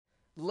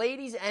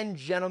Ladies and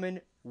gentlemen,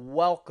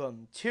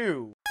 welcome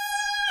to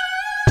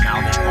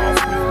Mouthing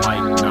off with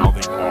Mike,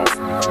 mouthing off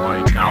with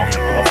Mike,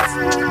 mouthing off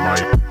with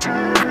Mike,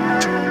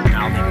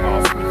 mouthing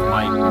off with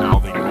Mike,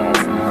 mouthing off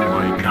with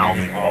Mike,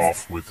 mouthing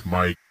off with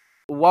Mike.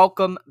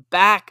 Welcome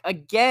back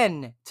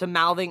again to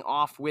Mouthing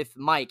Off with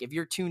Mike. If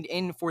you're tuned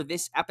in for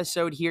this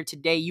episode here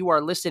today, you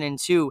are listening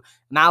to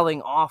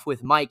Mouthing Off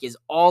with Mike is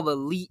All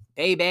Elite,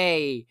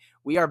 baby.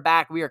 We are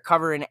back. We are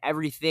covering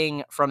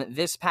everything from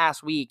this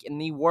past week in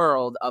the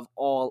world of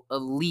All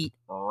Elite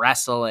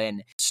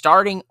Wrestling.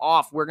 Starting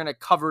off, we're going to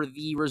cover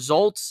the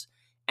results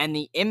and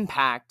the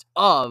impact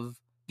of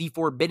the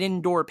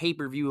Forbidden Door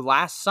pay-per-view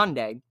last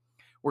Sunday.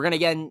 We're going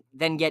to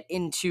then get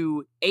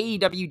into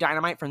AEW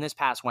Dynamite from this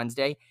past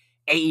Wednesday,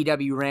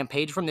 AEW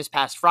Rampage from this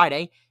past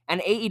Friday,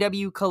 and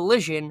AEW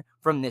Collision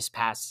from this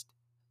past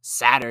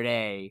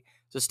Saturday.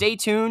 So stay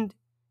tuned,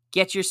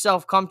 get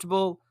yourself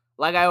comfortable.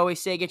 Like I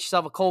always say, get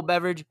yourself a cold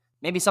beverage,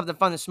 maybe something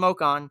fun to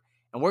smoke on,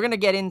 and we're going to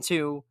get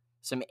into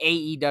some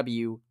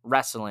AEW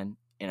wrestling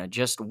in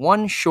just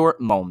one short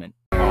moment.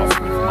 Off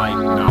with Mike,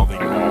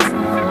 mouthing off with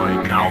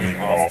Mike, mouthing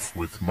off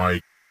with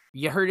Mike.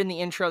 You heard in the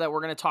intro that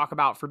we're going to talk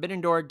about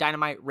Forbidden Door,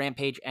 Dynamite,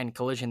 Rampage, and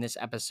Collision this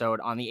episode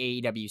on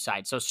the AEW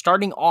side. So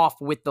starting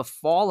off with the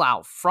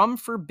fallout from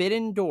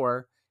Forbidden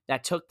Door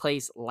that took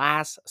place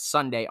last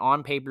Sunday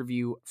on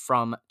pay-per-view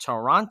from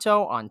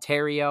Toronto,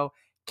 Ontario,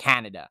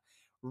 Canada.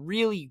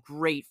 Really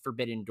great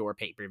Forbidden Door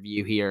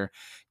pay-per-view here.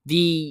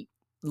 The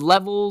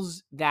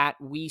levels that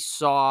we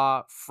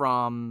saw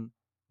from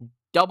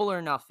Double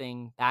or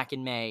Nothing back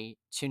in May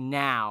to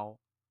now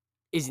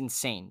is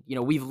insane. You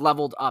know, we've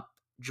leveled up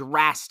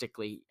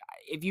drastically.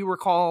 If you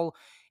recall,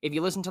 if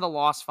you listen to the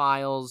Lost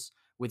Files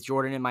with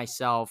Jordan and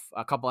myself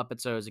a couple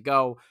episodes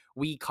ago,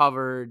 we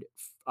covered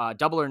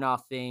Double or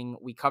Nothing.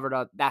 We covered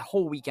that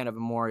whole weekend of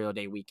Memorial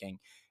Day weekend.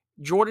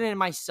 Jordan and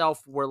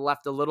myself were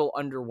left a little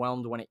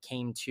underwhelmed when it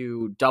came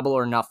to Double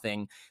or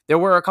Nothing. There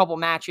were a couple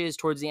matches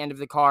towards the end of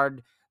the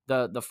card,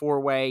 the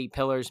four-way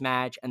Pillars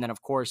match, and then,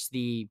 of course,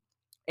 the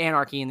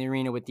Anarchy in the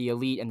Arena with the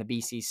Elite and the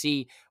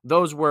BCC.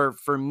 Those were,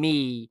 for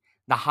me,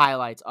 the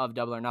highlights of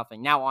Double or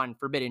Nothing. Now on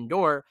Forbidden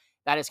Door,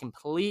 that is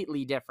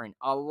completely different.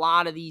 A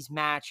lot of these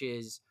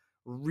matches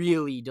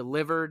really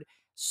delivered,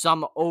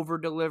 some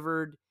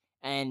over-delivered,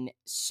 and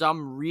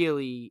some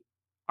really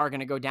are going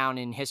to go down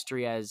in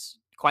history as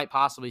quite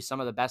possibly some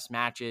of the best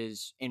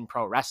matches in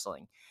pro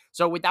wrestling.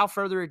 So without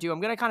further ado,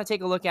 I'm going to kind of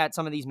take a look at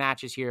some of these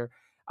matches here.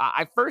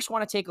 I first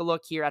want to take a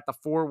look here at the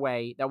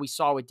four-way that we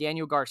saw with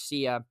Daniel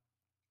Garcia,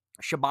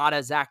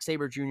 Shibata, Zack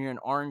Sabre Jr., and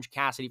Orange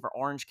Cassidy for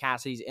Orange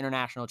Cassidy's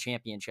International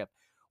Championship.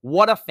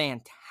 What a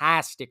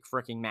fantastic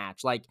freaking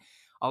match. Like,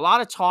 a lot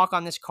of talk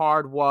on this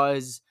card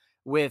was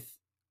with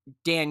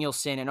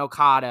Danielson and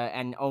Okada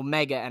and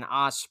Omega and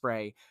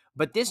Ospreay,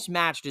 but this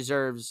match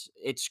deserves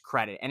its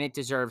credit, and it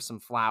deserves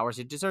some flowers.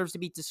 It deserves to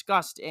be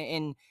discussed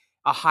in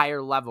a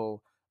higher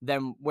level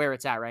than where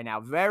it's at right now.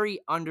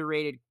 Very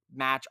underrated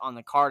match on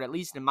the card, at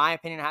least in my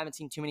opinion. I haven't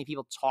seen too many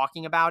people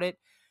talking about it.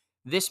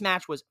 This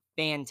match was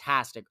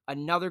fantastic.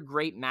 Another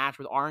great match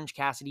with Orange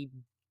Cassidy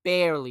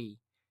barely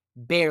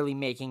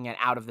making it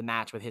out of the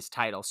match with his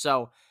title.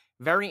 So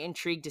very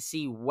intrigued to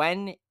see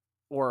when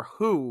or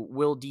who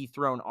will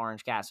dethrone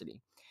Orange Cassidy.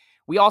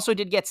 We also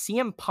did get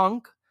CM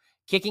Punk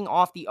kicking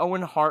off the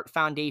Owen Hart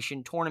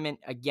Foundation tournament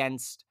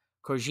against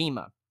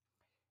Kojima.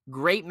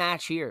 Great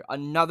match here.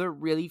 Another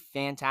really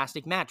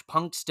fantastic match.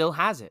 Punk still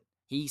has it.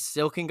 He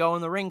still can go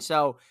in the ring.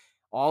 So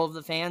all of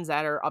the fans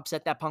that are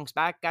upset that Punk's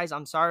back, guys,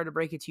 I'm sorry to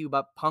break it to you,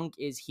 but Punk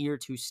is here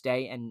to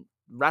stay, and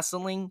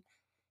wrestling,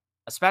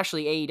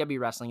 especially AEW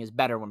wrestling, is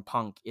better when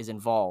Punk is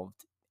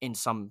involved in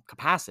some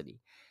capacity.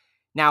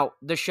 Now,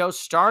 the show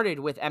started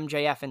with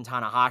MJF and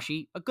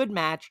Tanahashi, a good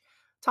match.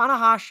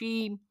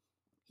 Tanahashi,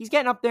 he's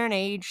getting up there in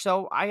age,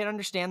 so I can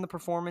understand the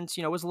performance,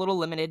 was a little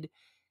limited.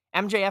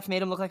 MJF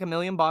made him look like $1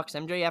 million.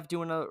 MJF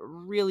doing a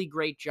really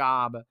great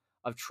job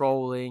of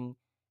trolling,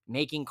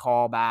 making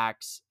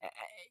callbacks.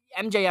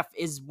 MJF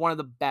is one of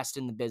the best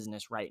in the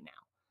business right now.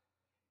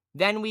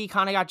 Then we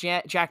kind of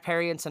got Jack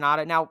Perry and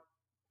Sonata. Now,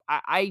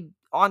 I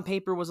on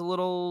paper was a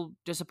little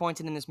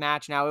disappointed in this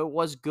match. Now, it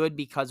was good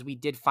because we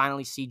did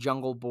finally see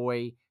Jungle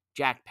Boy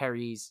Jack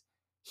Perry's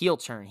heel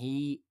turn.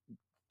 He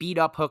beat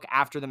up Hook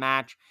after the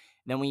match.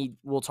 Then we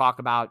will talk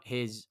about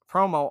his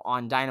promo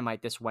on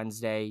Dynamite this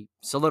Wednesday,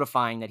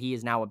 solidifying that he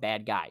is now a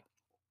bad guy.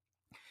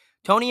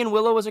 Tony and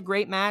Willow was a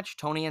great match.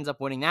 Tony ends up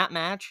winning that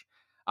match.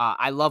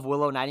 I love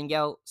Willow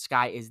Nightingale.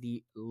 Sky is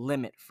the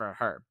limit for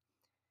her.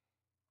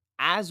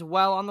 As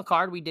well on the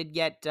card, we did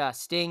get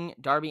Sting,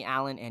 Darby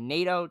Allin, and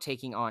Naito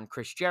taking on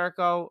Chris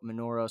Jericho,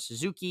 Minoru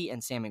Suzuki,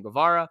 and Sammy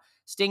Guevara.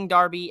 Sting,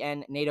 Darby,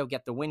 and Naito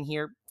get the win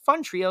here.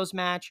 Fun trios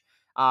match.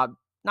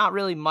 Not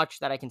really much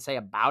that I can say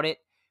about it.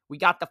 We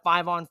got the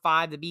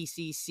 5-on-5, the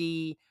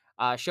BCC,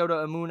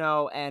 Shota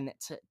Umino, and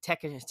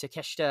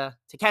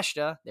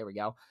Takeshita. There we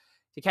go.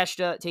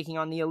 Takeshita taking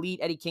on the Elite,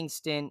 Eddie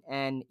Kingston,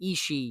 and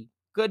Ishii.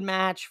 Good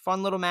match.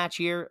 Fun little match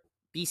here.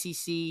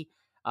 BCC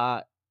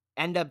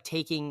end up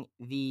taking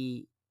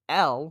the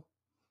L.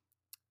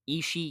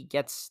 Ishii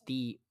gets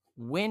the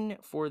win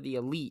for the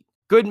Elite.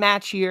 Good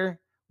match here.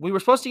 We were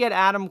supposed to get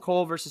Adam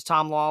Cole versus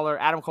Tom Lawler.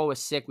 Adam Cole was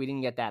sick. We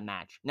didn't get that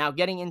match. Now,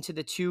 getting into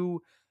the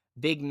two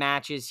big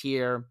matches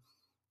here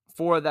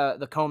for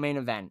the co-main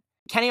event.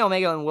 Kenny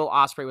Omega and Will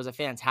Ospreay was a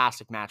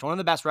fantastic match. One of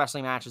the best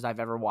wrestling matches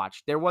I've ever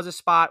watched. There was a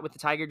spot with the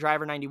Tiger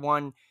Driver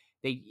 91.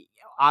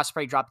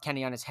 Ospreay dropped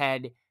Kenny on his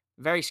head.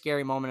 Very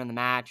scary moment in the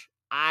match.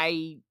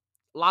 A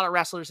lot of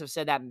wrestlers have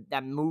said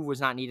that move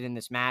was not needed in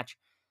this match.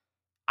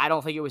 I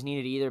don't think it was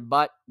needed either,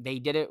 but they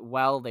did it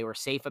well. They were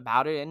safe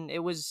about it, and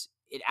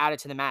it added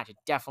to the match. It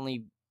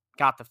definitely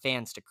got the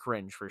fans to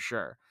cringe for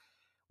sure.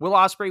 Will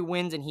Ospreay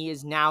wins, and he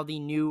is now the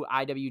new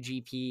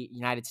IWGP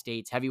United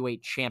States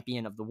Heavyweight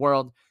Champion of the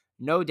world.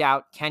 No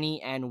doubt,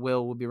 Kenny and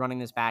Will be running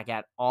this back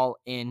at All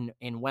In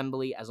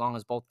Wembley as long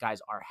as both guys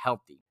are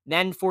healthy.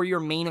 Then for your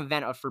main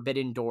event of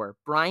Forbidden Door,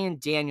 Bryan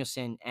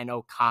Danielson and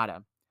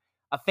Okada.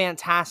 A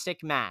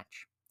fantastic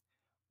match.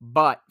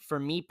 But for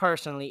me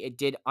personally, it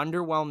did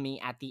underwhelm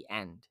me at the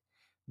end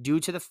due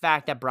to the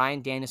fact that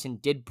Bryan Danielson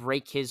did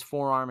break his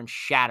forearm and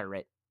shatter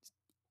it.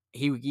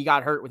 He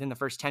got hurt within the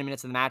first 10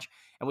 minutes of the match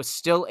and was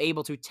still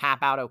able to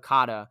tap out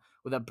Okada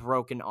with a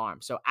broken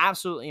arm. So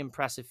absolutely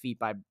impressive feat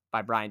by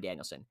Bryan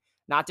Danielson.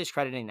 Not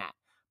discrediting that.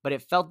 But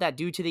it felt that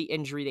due to the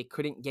injury, they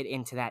couldn't get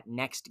into that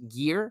next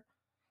gear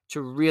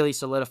to really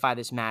solidify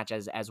this match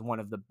as one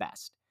of the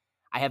best.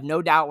 I have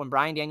no doubt when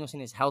Bryan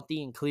Danielson is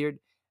healthy and cleared,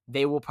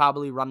 they will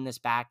probably run this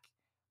back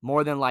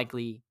more than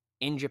likely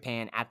in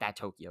Japan at that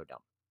Tokyo Dome.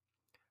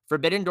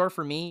 Forbidden Door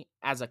for me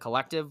as a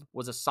collective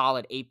was a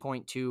solid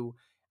 8.2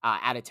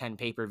 out of 10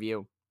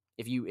 pay-per-view.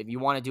 If you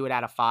want to do it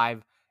out of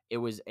 5, it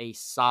was a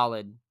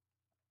solid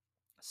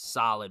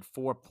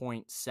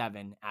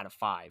 4.7 out of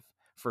 5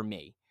 for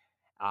me.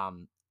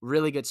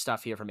 Really good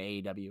stuff here from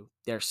AEW.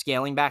 They're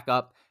scaling back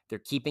up. They're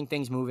keeping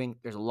things moving.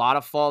 There's a lot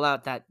of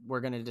fallout that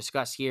we're going to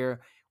discuss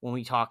here when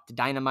we talk to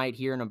Dynamite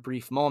here in a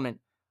brief moment.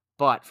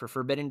 But for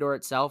Forbidden Door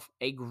itself,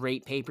 a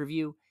great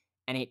pay-per-view,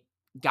 and it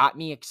got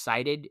me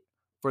excited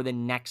for the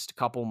next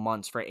couple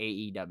months for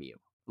AEW.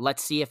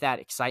 Let's see if that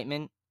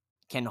excitement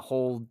can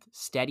hold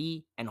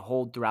steady and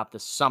hold throughout the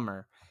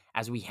summer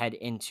as we head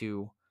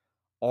into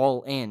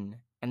All In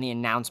and the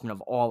announcement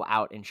of All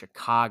Out in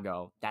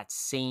Chicago that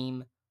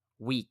same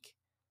week.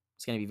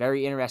 It's going to be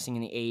very interesting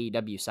in the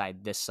AEW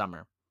side this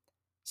summer.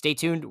 Stay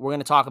tuned. We're going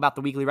to talk about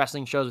the weekly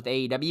wrestling shows with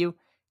AEW,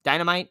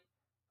 Dynamite,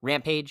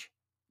 Rampage,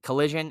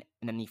 Collision,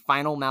 and then the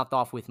final mouth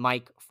off with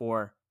Mike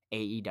for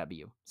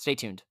AEW. Stay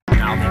tuned.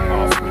 Mouthing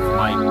off with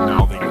Mike.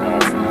 Mouthing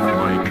off with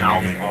Mike.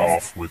 Mouthing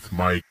off with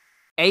Mike.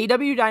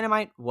 AEW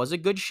Dynamite was a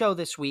good show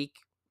this week.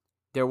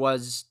 There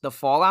was the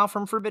fallout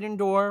from Forbidden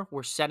Door.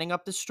 We're setting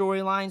up the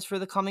storylines for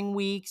the coming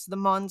weeks, the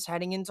months,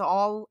 heading into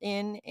All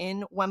in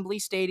Wembley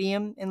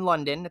Stadium in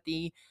London at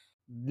the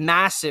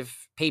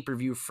massive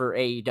pay-per-view for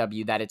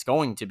AEW that it's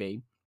going to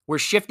be. We're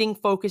shifting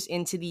focus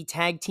into the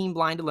Tag Team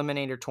Blind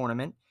Eliminator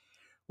Tournament.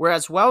 We're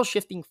as well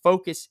shifting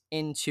focus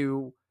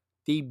into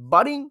the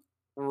budding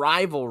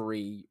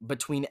rivalry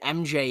between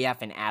MJF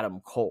and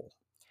Adam Cole.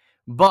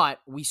 But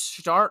we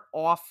start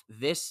off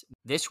this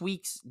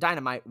week's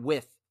Dynamite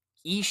with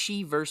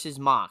Ishii versus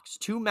Mox,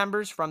 2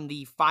 members from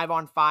the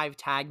 5-on-5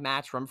 tag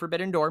match from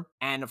Forbidden Door.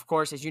 And of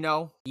course, as you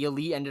know, the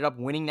Elite ended up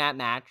winning that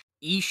match.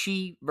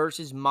 Ishii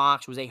versus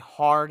Mox was a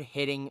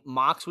hard-hitting.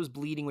 Mox was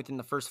bleeding within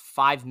the first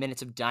 5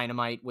 minutes of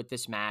Dynamite with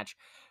this match.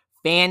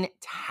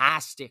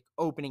 Fantastic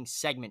opening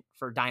segment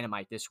for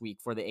Dynamite this week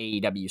for the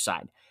AEW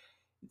side.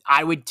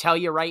 I would tell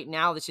you right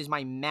now, this is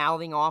my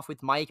mouthing off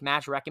with Mike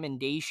match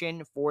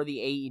recommendation for the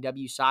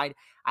AEW side.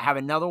 I have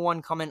another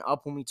one coming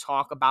up when we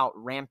talk about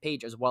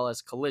Rampage as well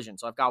as Collision.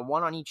 So I've got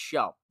one on each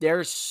show.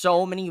 There's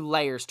so many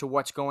layers to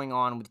what's going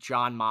on with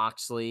Jon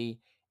Moxley,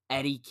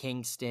 Eddie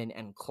Kingston,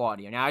 and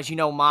Claudio. Now, as you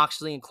know,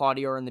 Moxley and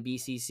Claudio are in the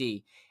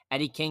BCC.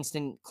 Eddie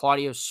Kingston,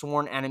 Claudio's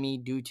sworn enemy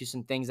due to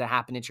some things that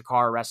happened in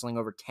Chikara Wrestling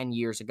over 10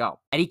 years ago.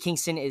 Eddie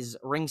Kingston is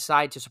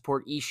ringside to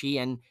support Ishii,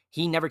 and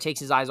he never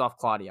takes his eyes off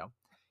Claudio.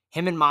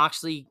 Him and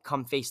Moxley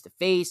come face to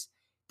face.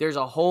 There's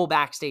a whole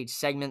backstage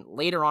segment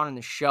later on in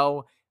the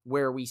show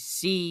where we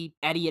see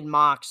Eddie and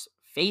Mox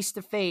face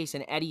to face,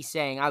 and Eddie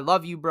saying, "I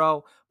love you,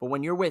 bro, but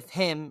when you're with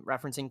him,"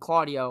 referencing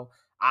Claudio,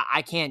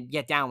 I can't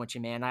get down with you,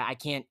 man. I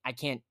can't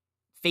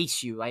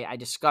face you.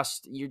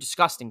 You're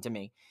disgusting to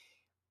me.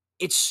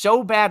 It's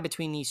so bad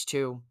between these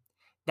two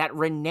that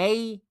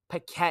Renee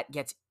Paquette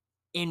gets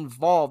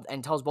involved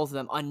and tells both of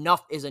them,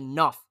 enough is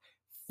enough.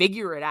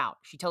 Figure it out.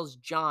 She tells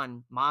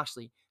Jon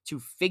Moxley to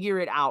figure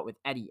it out with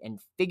Eddie and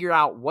figure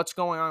out what's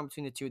going on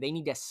between the two. They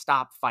need to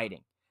stop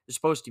fighting. They're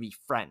supposed to be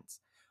friends.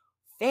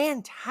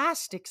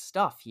 Fantastic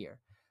stuff here.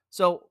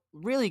 So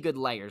really good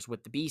layers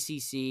with the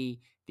BCC,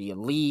 the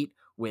Elite,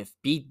 with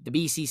the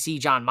BCC,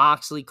 Jon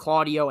Moxley,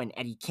 Claudio, and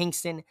Eddie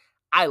Kingston.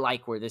 I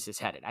like where this is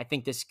headed. I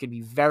think this could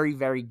be very,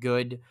 very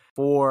good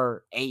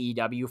for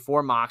AEW,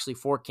 for Moxley,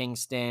 for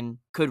Kingston.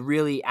 Could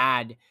really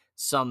add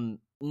some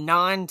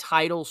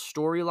non-title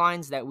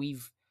storylines that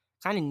we've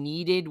kind of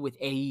needed with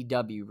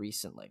AEW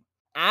recently.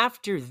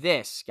 After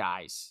this,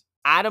 guys,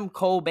 Adam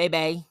Cole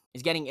Bebe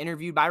is getting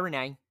interviewed by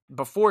Renee.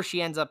 before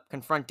she ends up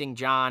confronting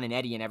John and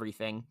Eddie and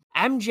everything,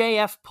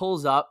 MJF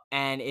pulls up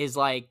and is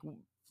like,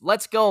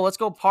 let's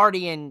go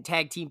party and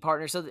tag team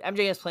partners. So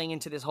MJF's playing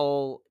into this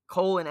whole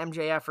Cole and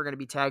MJF are going to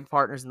be tag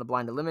partners in the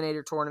Blind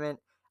Eliminator tournament.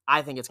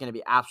 I think it's going to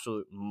be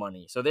absolute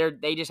money. So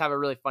they just have a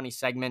really funny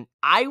segment.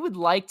 I would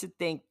like to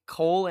think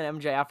Cole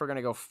and MJF are going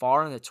to go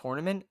far in the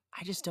tournament.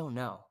 I just don't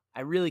know.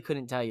 I really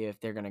couldn't tell you if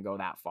they're going to go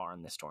that far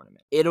in this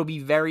tournament. It'll be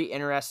very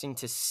interesting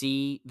to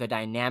see the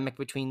dynamic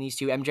between these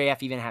two.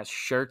 MJF even has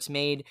shirts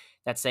made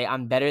that say,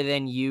 "I'm better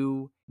than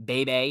you,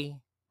 baby."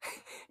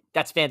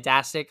 That's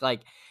fantastic.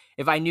 Like,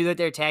 if I knew that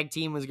their tag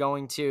team was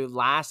going to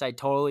last, I'd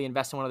totally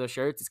invest in one of those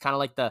shirts. It's kind of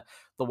like the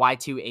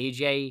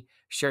Y2AJ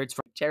shirts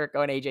from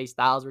Jericho and AJ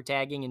Styles were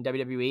tagging in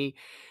WWE.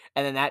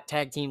 And then that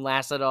tag team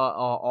lasted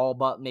all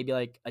but maybe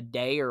like a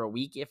day or a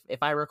week,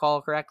 if I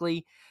recall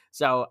correctly.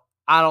 So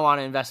I don't want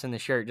to invest in the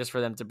shirt just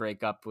for them to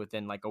break up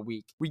within like a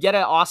week. We get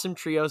an awesome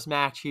trios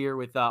match here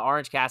with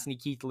Orange Cassidy,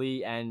 Keith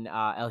Lee, and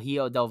El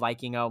Hijo del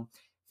Vikingo.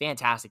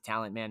 Fantastic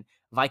talent, man.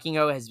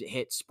 Vikingo has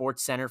hit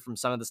Sports Center from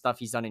some of the stuff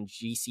he's done in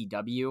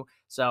GCW.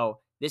 So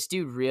this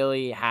dude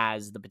really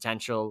has the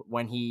potential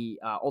when he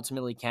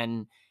ultimately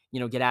can,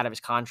 get out of his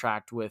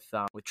contract with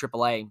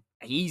AAA.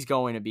 He's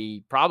going to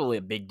be probably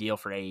a big deal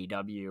for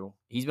AEW.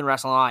 He's been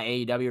wrestling a lot of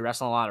AEW,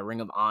 wrestling a lot of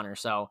Ring of Honor.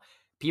 So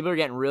people are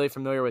getting really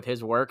familiar with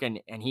his work, and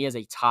he is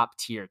a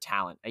top-tier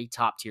talent, a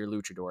top-tier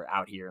luchador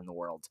out here in the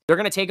world. They're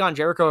going to take on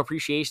Jericho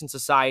Appreciation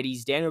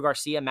Society's Daniel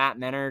Garcia, Matt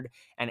Menard,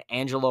 and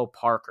Angelo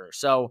Parker.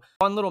 So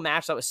fun little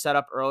match that was set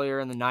up earlier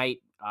in the night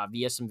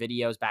via some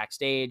videos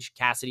backstage.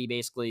 Cassidy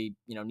basically,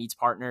 needs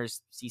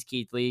partners, sees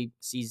Keith Lee,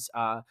 sees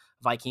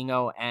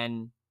Vikingo,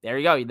 and there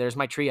you go. There's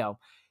my trio.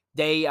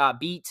 They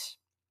beat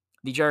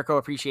the Jericho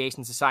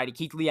Appreciation Society.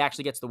 Keith Lee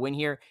actually gets the win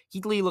here.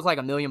 Keith Lee looked like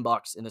 $1 million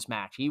in this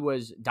match. He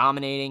was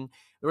dominating.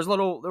 There was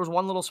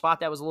one little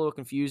spot that was a little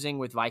confusing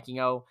with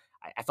Vikingo.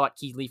 I thought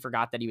Keith Lee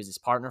forgot that he was his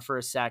partner for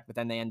a sec, but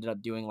then they ended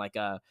up doing like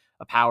a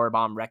power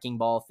bomb wrecking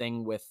ball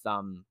thing with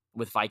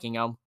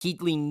Vikingo.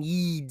 Keith Lee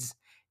needs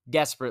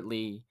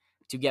desperately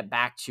to get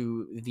back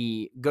to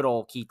the good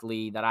old Keith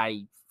Lee that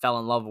I fell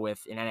in love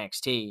with in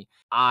NXT.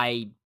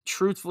 I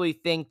truthfully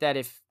think that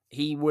if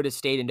he would have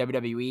stayed in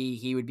WWE,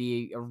 he would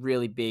be a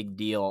really big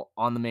deal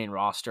on the main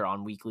roster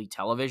on weekly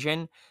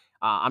television.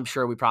 I'm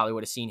sure we probably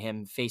would have seen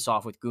him face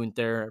off with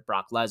Gunther,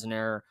 Brock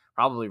Lesnar,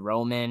 probably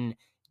Roman,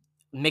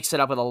 mix it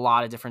up with a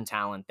lot of different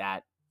talent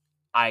that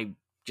I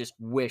just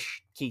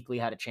wish Keith Lee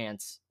had a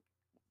chance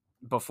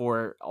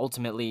before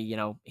ultimately,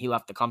 he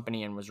left the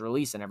company and was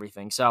released and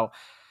everything. So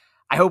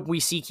I hope we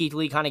see Keith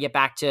Lee kind of get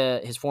back to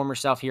his former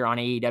self here on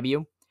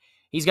AEW.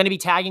 He's going to be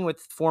tagging with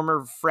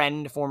former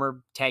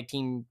tag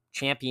team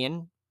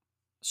champion,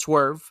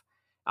 Swerve,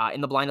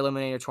 in the Blind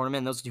Eliminator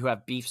tournament. And those two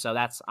have beef, so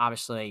that's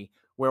obviously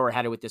where we're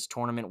headed with this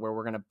tournament, where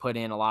we're going to put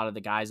in a lot of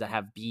the guys that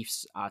have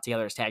beefs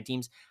together as tag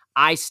teams.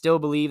 I still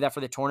believe that for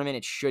the tournament,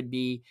 it should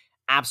be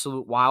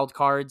absolute wild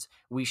cards.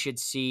 We should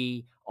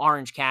see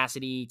Orange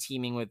Cassidy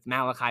teaming with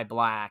Malachi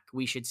Black.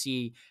 We should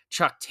see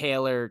Chuck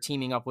Taylor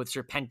teaming up with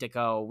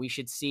Serpentico. We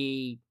should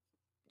see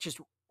just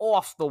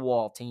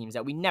off-the-wall teams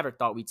that we never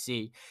thought we'd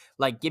see.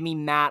 Like, give me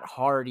Matt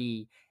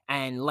Hardy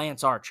and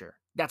Lance Archer.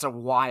 That's a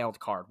wild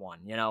card one,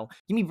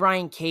 Give me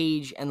Brian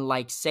Cage and,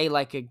 say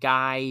a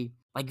guy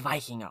like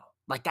Vikingo.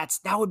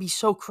 That would be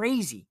so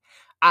crazy.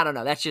 I don't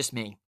know. That's just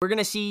me. We're going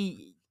to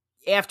see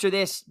after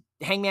this,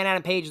 Hangman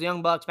Adam Page, the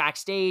Young Bucks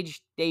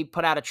backstage, they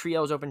put out a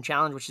Trios Open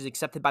Challenge, which is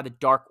accepted by the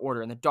Dark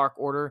Order. And the Dark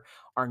Order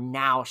are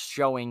now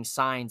showing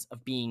signs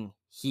of being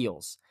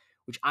heels,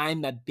 which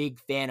I'm a big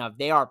fan of.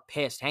 They are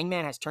pissed.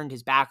 Hangman has turned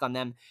his back on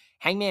them.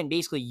 Hangman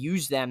basically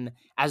used them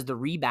as the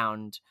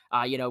rebound.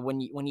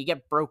 When you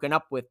get broken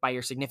up with by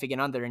your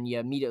significant other and you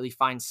immediately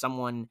find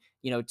someone,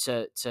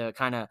 to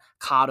kind of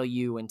coddle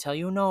you and tell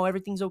you, no,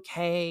 everything's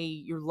okay.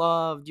 You're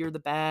loved. You're the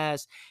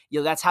best.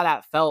 That's how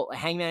that felt.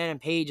 Hangman and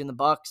Page and the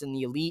Bucks and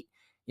the Elite,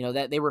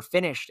 that they were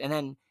finished. And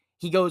then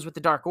he goes with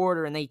the Dark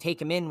Order and they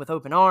take him in with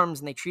open arms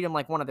and they treat him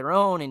like one of their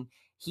own. And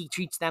he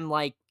treats them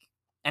like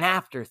an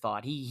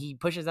afterthought. He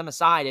pushes them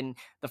aside, and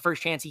the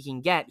first chance he can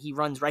get, he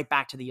runs right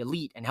back to the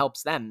Elite and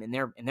helps them in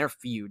their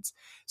feuds.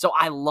 So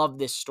I love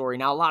this story.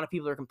 Now, a lot of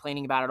people are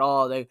complaining about it.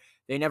 Oh,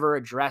 they never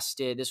addressed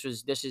it. This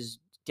is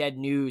dead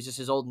news. This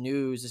is old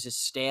news. This is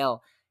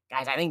stale.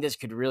 Guys, I think this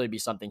could really be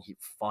something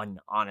fun,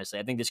 honestly.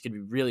 I think this could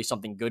be really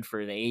something good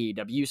for the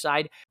AEW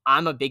side.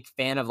 I'm a big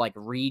fan of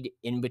read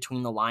in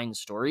between the lines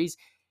stories.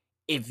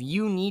 If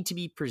you need to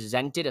be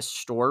presented a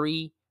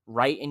story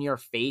right in your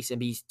face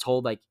and be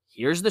told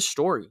here's the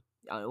story.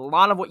 A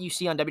lot of what you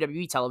see on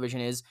WWE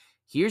television is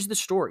here's the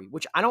story,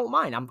 which I don't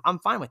mind. I'm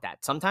fine with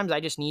that. Sometimes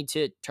I just need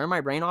to turn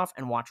my brain off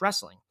and watch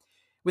wrestling.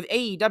 With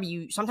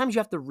AEW, sometimes you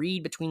have to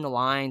read between the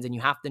lines and you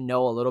have to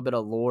know a little bit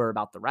of lore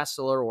about the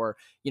wrestler or,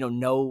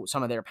 know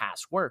some of their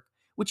past work,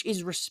 which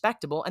is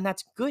respectable. And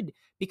that's good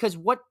because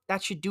what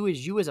that should do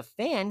is you as a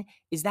fan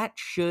is that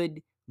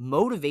should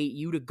motivate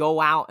you to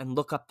go out and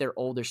look up their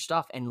older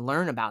stuff and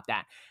learn about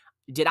that.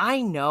 Did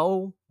I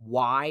know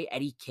why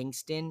Eddie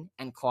Kingston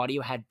and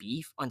Claudio had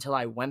beef until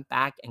I went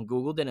back and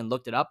Googled it and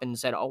looked it up and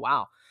said, oh,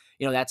 wow,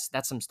 that's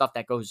some stuff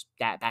that goes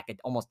back at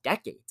almost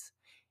decades.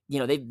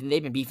 They've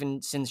been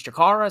beefing since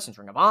Chikara, since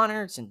Ring of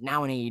Honor, since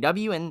now in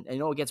AEW. And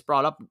it gets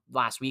brought up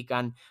last week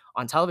on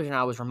television.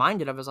 I was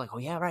reminded of it. I was like, oh,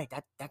 yeah, right.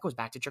 That goes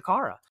back to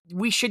Chikara.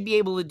 We should be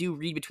able to do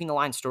read between the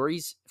line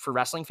stories for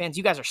wrestling fans.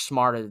 You guys are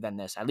smarter than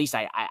this. At least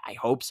I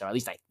hope so. At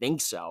least I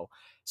think so.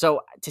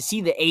 So to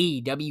see the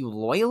AEW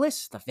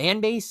loyalists, the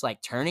fan base,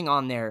 like turning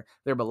on their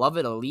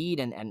beloved Elite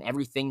and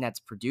everything that's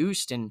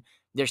produced, and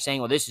they're saying,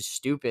 well, this is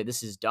stupid,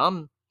 this is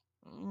dumb.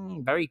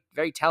 Very,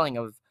 very telling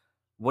of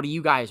what do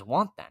you guys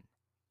want then?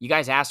 You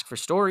guys ask for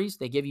stories,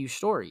 they give you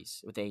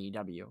stories with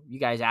AEW. You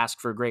guys ask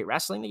for great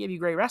wrestling, they give you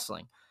great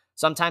wrestling.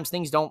 Sometimes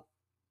things don't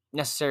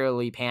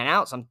necessarily pan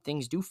out. Some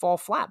things do fall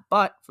flat.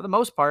 But for the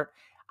most part,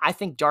 I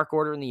think Dark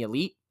Order and the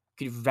Elite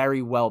could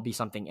very well be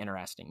something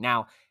interesting.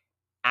 Now,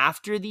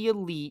 after the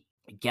Elite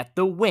get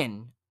the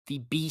win,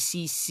 the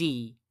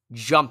BCC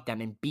jumped them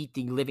and beat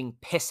the living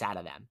piss out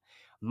of them.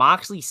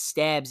 Moxley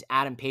stabs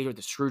Adam Page with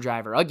a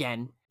screwdriver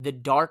again. The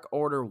Dark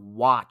Order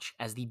watch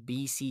as the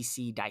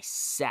BCC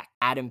dissect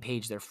Adam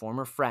Page, their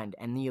former friend,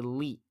 and the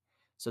Elite.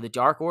 So the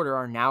Dark Order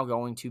are now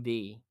going to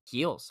be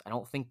heels. I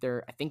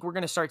think we're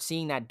going to start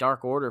seeing that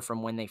Dark Order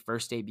from when they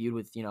first debuted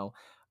with,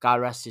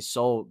 God rest his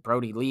soul,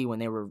 Brody Lee, when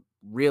they were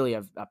really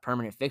a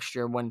permanent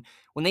fixture. When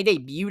they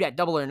debuted at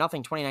Double or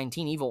Nothing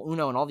 2019, Evil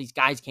Uno and all these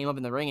guys came up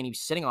in the ring and he was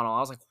sitting on all. I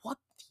was like, what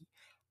the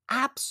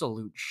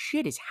absolute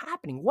shit is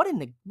happening? What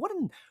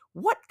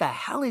the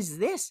hell is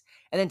this?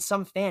 And then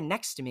some fan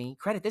next to me,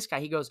 credit this guy,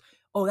 he goes,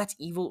 oh, that's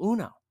Evil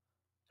Uno.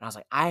 And I was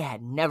like, I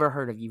had never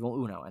heard of Evil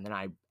Uno. And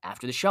then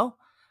after the show,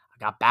 I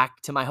got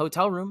back to my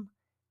hotel room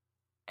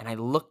and I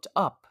looked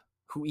up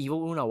who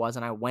Evil Uno was,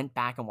 and I went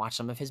back and watched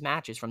some of his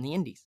matches from the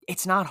indies.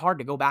 It's not hard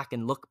to go back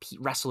and look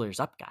wrestlers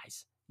up,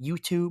 guys.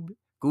 YouTube,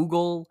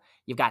 Google,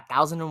 you've got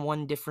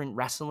 1,001 different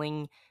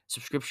wrestling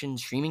subscription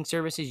streaming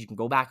services. You can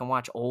go back and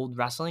watch old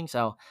wrestling.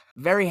 So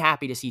very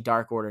happy to see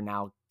Dark Order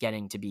now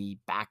getting to be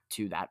back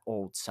to that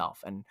old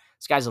self. And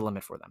sky's the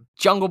limit for them.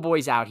 Jungle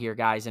Boy's out here,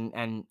 guys,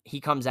 and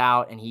he comes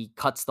out and he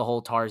cuts the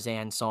whole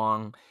Tarzan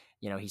song.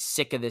 He's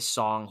sick of this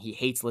song. He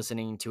hates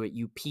listening to it.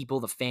 You people,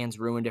 the fans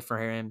ruined it for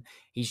him.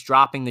 He's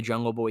dropping the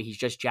Jungle Boy. He's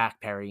just Jack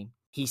Perry.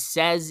 He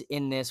says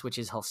in this, which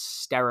is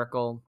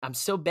hysterical, I'm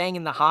still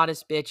banging the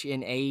hottest bitch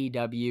in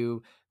AEW.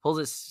 Pulls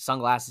his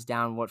sunglasses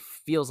down what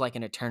feels like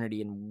an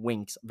eternity and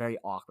winks very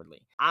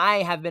awkwardly.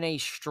 I have been a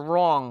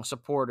strong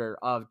supporter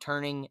of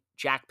turning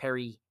Jack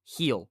Perry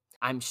heel.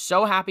 I'm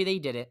so happy they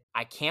did it.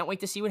 I can't wait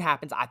to see what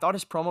happens. I thought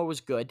his promo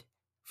was good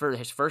for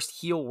his first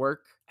heel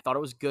work. I thought it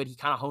was good. He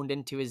kind of honed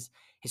into his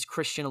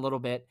Christian a little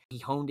bit. He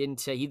honed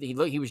into,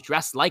 he was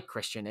dressed like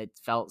Christian, it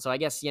felt. So I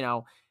guess,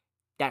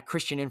 that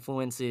Christian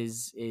influence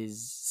is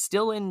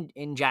still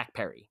in Jack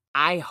Perry.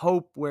 I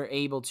hope we're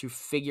able to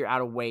figure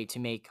out a way to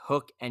make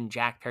Hook and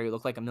Jack Perry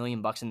look like $1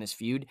 million in this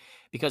feud,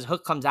 because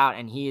Hook comes out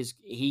and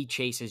he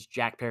chases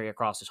Jack Perry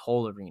across this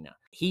whole arena.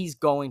 He's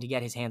going to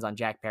get his hands on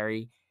Jack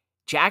Perry.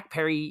 Jack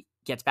Perry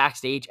gets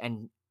backstage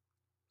and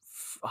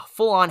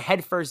full-on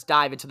headfirst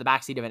dive into the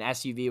backseat of an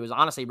SUV. It was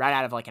honestly right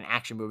out of like an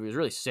action movie. It was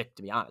really sick,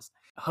 to be honest.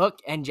 Hook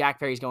and Jack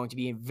Perry is going to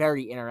be a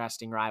very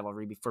interesting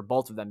rivalry for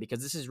both of them,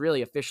 because this is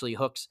really officially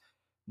Hook's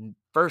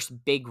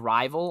first big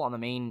rival on the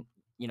main,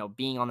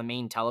 being on the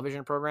main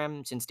television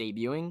program since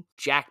debuting.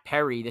 Jack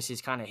Perry, this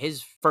is kind of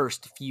his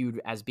first feud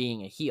as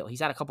being a heel.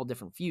 He's had a couple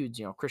different feuds,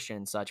 Christian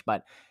and such,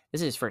 but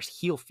this is his first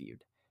heel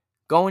feud.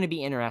 Going to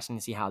be interesting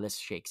to see how this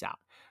shakes out.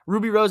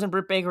 Ruby Rose and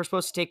Britt Baker were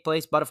supposed to take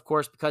place, but of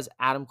course, because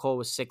Adam Cole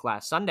was sick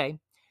last Sunday,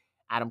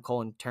 Adam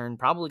Cole in turn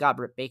probably got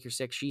Britt Baker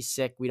sick. She's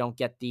sick. We don't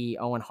get the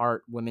Owen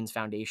Hart Women's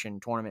Foundation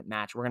tournament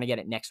match. We're going to get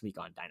it next week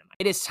on Dynamite.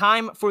 It is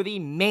time for the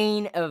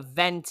main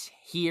event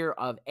here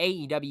of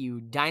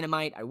AEW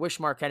Dynamite. I wish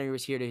Mark Henry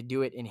was here to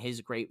do it in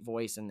his great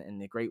voice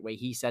and the great way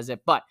he says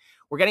it, but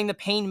we're getting the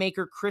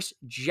Painmaker Chris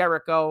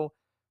Jericho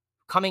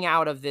coming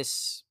out of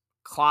this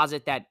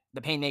closet that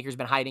the Painmaker's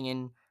been hiding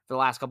in for the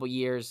last couple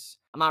years.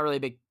 I'm not really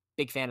a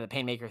big fan of the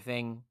Painmaker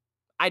thing.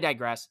 I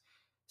digress.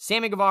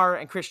 Sammy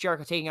Guevara and Chris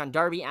Jericho taking on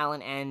Darby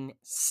Allin and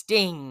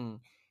Sting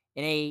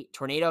in a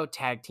Tornado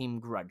Tag Team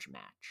Grudge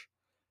match.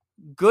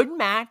 Good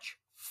match,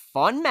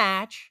 fun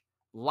match,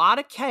 a lot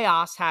of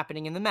chaos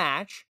happening in the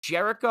match.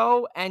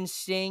 Jericho and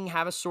Sting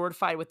have a sword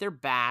fight with their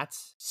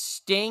bats.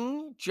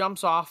 Sting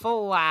jumps off a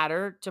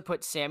ladder to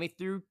put Sammy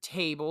through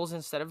tables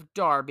instead of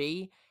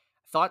Darby.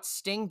 Thought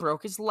Sting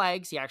broke his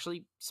legs. He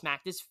actually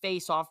smacked his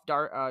face off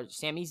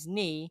Sammy's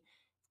knee,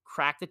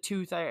 cracked a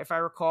tooth, if I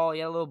recall. He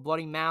had a little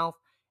bloody mouth.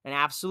 An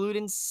absolute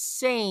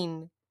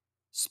insane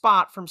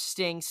spot from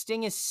Sting.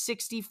 Sting is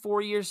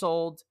 64 years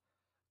old.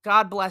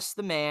 God bless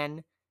the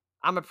man.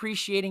 I'm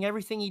appreciating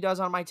everything he does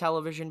on my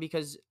television,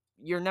 because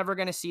you're never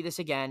going to see this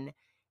again.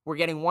 We're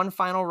getting one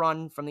final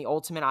run from the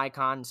Ultimate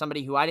Icon,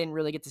 somebody who I didn't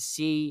really get to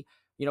see,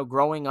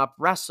 growing up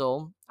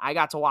wrestle. I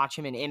got to watch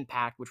him in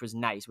Impact, which was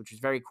nice, which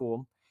was very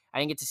cool. I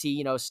didn't get to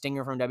see,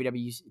 Stinger from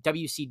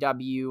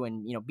WCW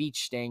and,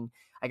 Beach Sting.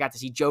 I got to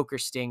see Joker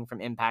Sting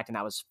from Impact, and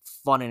that was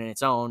fun in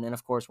its own. And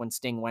of course, when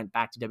Sting went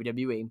back to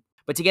WWE.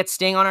 But to get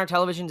Sting on our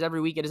televisions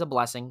every week, it is a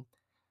blessing.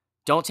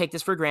 Don't take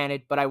this for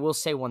granted, but I will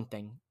say one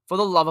thing. For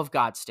the love of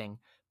God, Sting,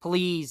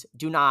 please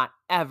do not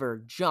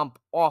ever jump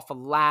off a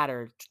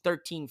ladder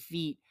 13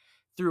 feet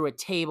through a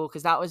table,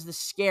 because that was the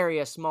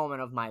scariest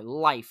moment of my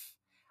life.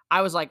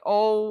 I was like,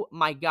 oh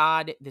my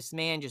God, this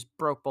man just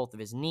broke both of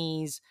his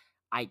knees.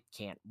 I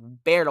can't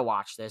bear to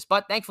watch this,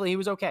 but thankfully he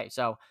was okay.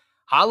 So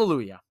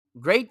hallelujah.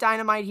 Great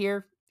Dynamite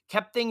here.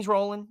 Kept things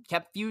rolling,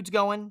 kept feuds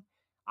going.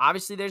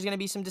 Obviously, there's going to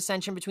be some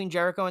dissension between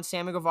Jericho and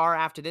Sammy Guevara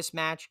after this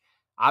match.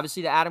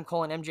 Obviously, the Adam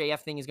Cole and MJF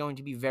thing is going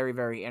to be very,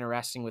 very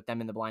interesting with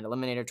them in the Blind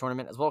Eliminator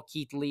tournament, as well.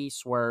 Keith Lee,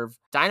 Swerve.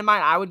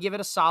 Dynamite, I would give it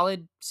a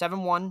solid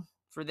 7-1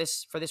 for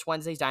this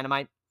Wednesday's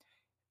Dynamite.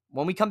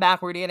 When we come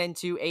back, we're going to get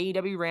into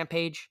AEW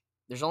Rampage.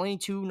 There's only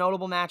 2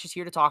 notable matches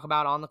here to talk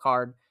about on the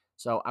card,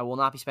 so I will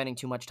not be spending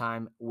too much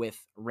time with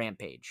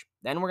Rampage.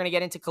 Then we're going to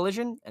get into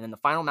Collision, and then the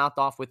final mouth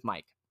off with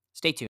Mike.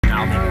 Stay tuned.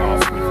 Mouthing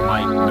off with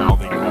Mike.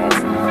 Mouthing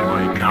off with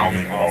Mike.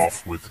 Mouthing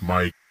off with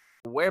Mike.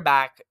 We're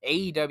back.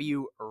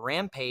 AEW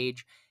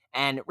Rampage,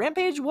 and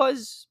Rampage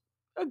was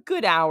a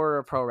good hour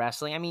of pro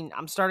wrestling. I mean,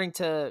 I'm starting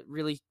to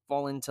really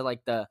fall into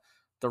like the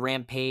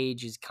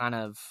Rampage is kind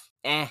of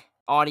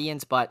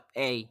audience, but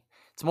hey,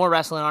 it's more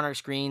wrestling on our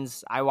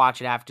screens. I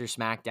watch it after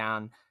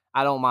SmackDown.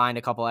 I don't mind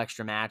a couple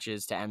extra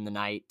matches to end the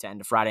night, to end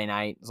a Friday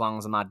night, as long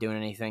as I'm not doing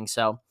anything.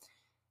 So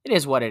it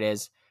is what it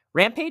is.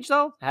 Rampage,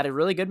 though, had a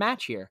really good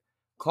match here.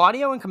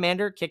 Claudio and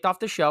Commander kicked off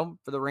the show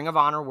for the Ring of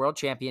Honor World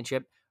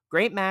Championship.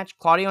 Great match.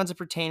 Claudio ends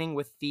up retaining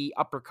with the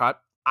uppercut.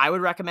 I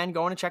would recommend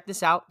going to check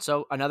this out.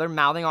 So another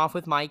Mouthing Off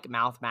with Mike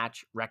mouth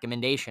match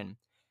recommendation.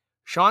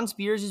 Shawn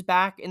Spears is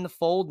back in the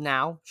fold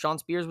now. Shawn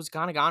Spears was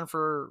kind of gone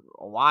for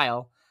a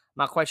while.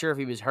 I'm not quite sure if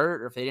he was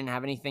hurt or if they didn't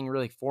have anything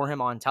really for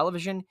him on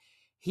television.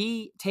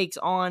 He takes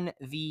on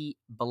the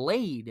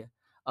Blade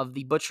of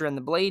the Butcher and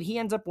the Blade. He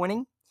ends up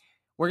winning.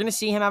 We're going to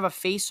see him have a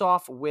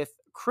face-off with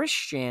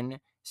Christian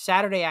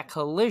Saturday at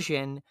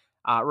Collision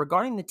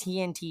regarding the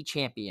TNT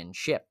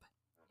Championship.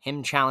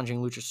 Him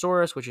challenging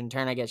Luchasaurus, which in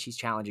turn, I guess he's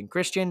challenging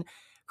Christian.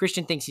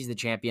 Christian thinks he's the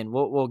champion.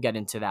 We'll get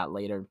into that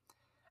later.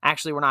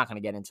 Actually, we're not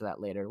going to get into that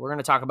later. We're going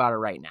to talk about it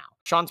right now.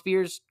 Shawn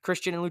Spears,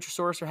 Christian, and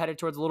Luchasaurus are headed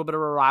towards a little bit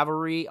of a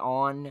rivalry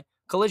on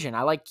Collision.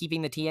 I like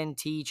keeping the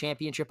TNT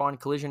Championship on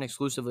Collision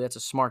exclusively. That's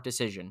a smart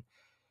decision.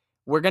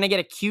 We're going to get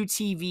a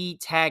QTV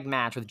tag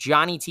match with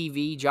Johnny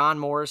TV, John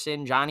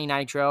Morrison, Johnny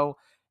Nitro.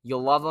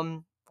 You'll love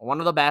him. One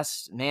of the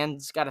best.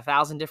 Man's got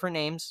 1,000 different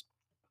names.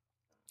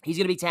 He's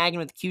going to be tagging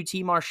with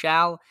QT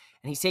Marshall,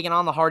 and he's taking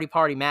on the Hardy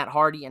Party, Matt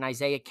Hardy and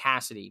Isaiah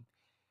Cassidy.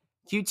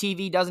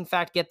 QTV does, in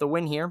fact, get the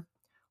win here.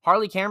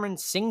 Harley Cameron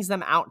sings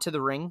them out to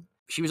the ring.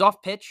 She was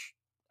off pitch.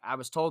 I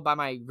was told by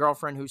my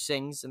girlfriend who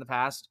sings in the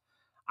past.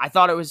 I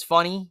thought it was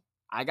funny.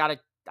 I got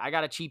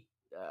a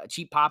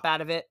cheap pop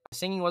out of it.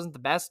 Singing wasn't the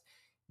best.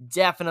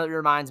 Definitely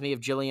reminds me of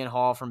Jillian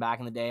Hall from back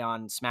in the day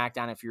on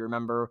SmackDown, if you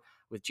remember,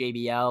 with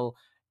JBL.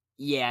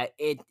 Yeah,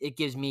 it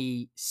gives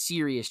me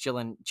serious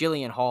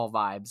Jillian Hall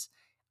vibes.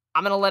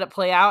 I'm going to let it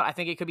play out. I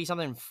think it could be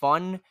something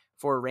fun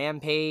for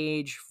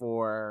Rampage,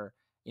 for,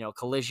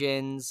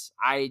 Collisions.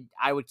 I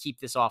would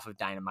keep this off of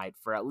Dynamite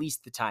for at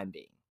least the time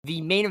being.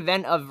 The main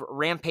event of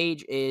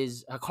Rampage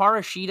is Hikaru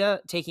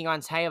Shida taking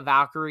on Taya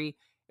Valkyrie.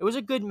 It was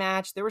a good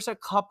match. There was a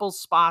couple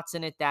spots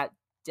in it that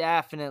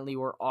definitely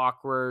were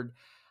awkward.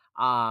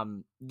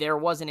 There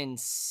was an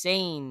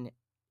insane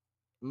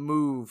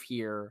move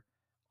here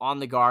on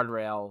the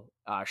guardrail.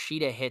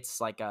 Shida hits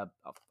like a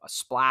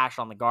splash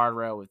on the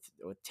guardrail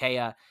with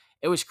Taya.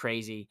 It was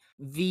crazy.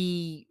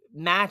 The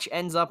match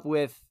ends up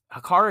with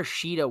Hikaru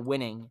Shida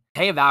winning.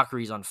 Taya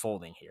Valkyrie's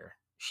unfolding here.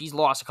 She's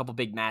lost a couple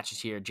big matches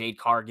here. Jade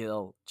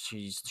Cargill,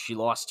 she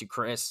lost to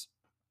Chris.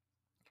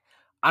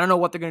 I don't know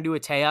what they're going to do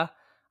with Taya.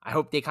 I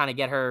hope they kind of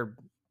get her,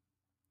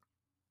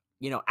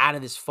 out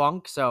of this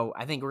funk. So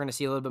I think we're going to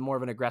see a little bit more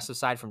of an aggressive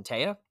side from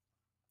Taya.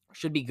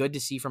 Should be good to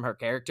see from her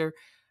character.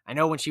 I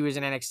know when she was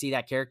in NXT,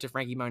 that character,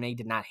 Frankie Monet,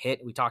 did not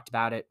hit. We talked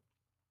about it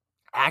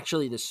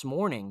actually this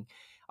morning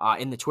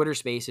in the Twitter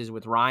spaces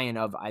with Ryan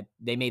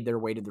they made their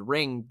way to the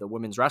ring, the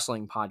women's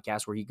wrestling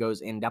podcast, where he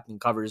goes in depth and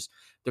covers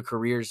the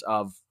careers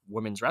of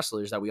women's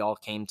wrestlers that we all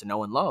came to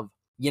know and love.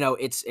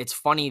 It's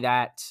funny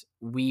that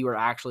we were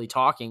actually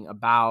talking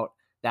about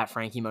that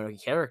Frankie Monet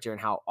character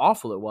and how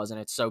awful it was. And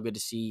it's so good to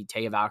see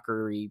Taya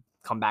Valkyrie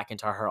come back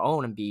into her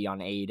own and be on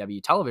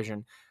AEW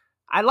television.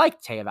 I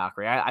like Taya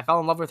Valkyrie. I fell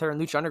in love with her in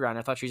Lucha Underground.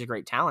 I thought she was a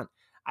great talent.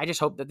 I just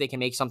hope that they can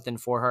make something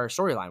for her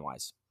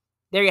storyline-wise.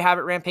 There you have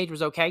it. Rampage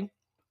was okay.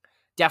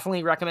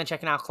 Definitely recommend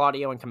checking out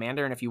Claudio and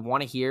Commander. And if you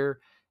want to hear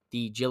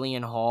the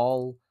Jillian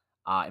Hall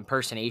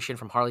impersonation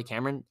from Harley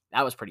Cameron,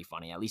 that was pretty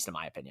funny, at least in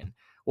my opinion.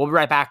 We'll be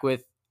right back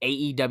with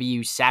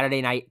AEW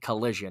Saturday Night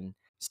Collision.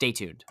 Stay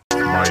tuned.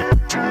 Mike.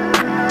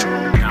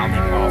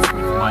 Mouthing off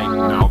with Mike.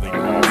 Mouthing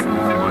off with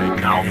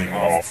Mike. Mouthing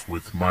off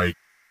with Mike.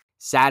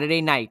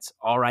 Saturday nights,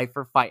 all right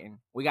for fighting.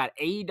 We got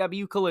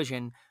AEW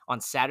Collision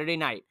on Saturday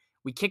night.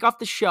 We kick off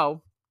the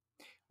show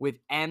with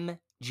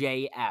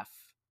MJF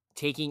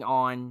taking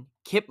on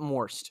Kip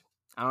Morst.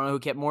 I don't know who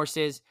Kip Morst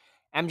is.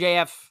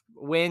 MJF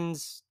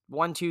wins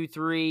 1, 2,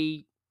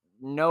 3.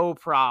 No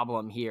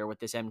problem here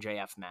with this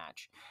MJF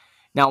match.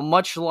 Now,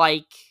 much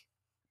like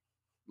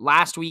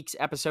last week's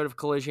episode of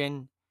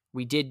Collision,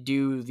 we did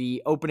do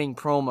the opening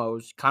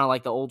promos, kind of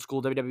like the old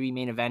school WWE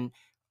main event.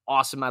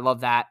 Awesome. I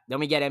love that. Then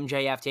we get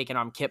MJF taking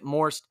on Kip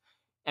Morst.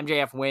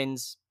 MJF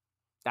wins.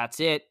 That's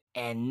it.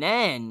 And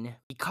then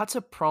he cuts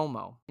a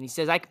promo and he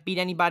says, I can beat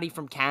anybody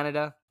from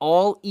Canada.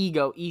 All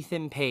ego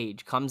Ethan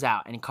Page comes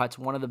out and cuts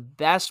one of the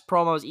best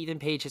promos Ethan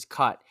Page has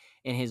cut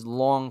in his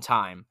long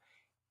time.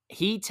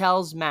 He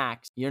tells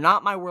Max, you're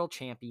not my world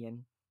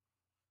champion.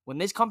 When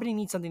this company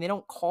needs something, they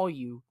don't call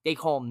you. They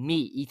call me,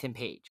 Ethan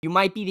Page. You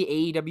might be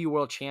the AEW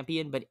world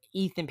champion, but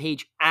Ethan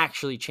Page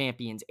actually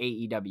champions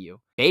AEW.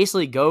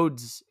 Basically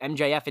goads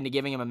MJF into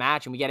giving him a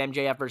match, and we get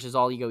MJF versus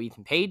All Ego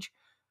Ethan Page.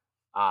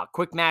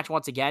 Quick match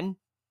once again.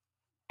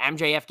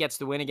 MJF gets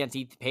the win against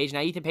Ethan Page.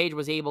 Now, Ethan Page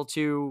was able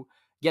to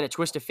get a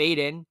twist of fate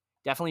in.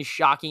 Definitely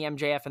shocking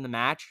MJF in the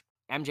match.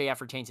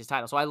 MJF retains his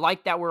title. So I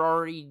like that we're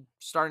already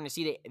starting to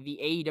see the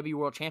AEW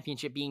World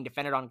Championship being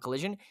defended on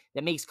Collision.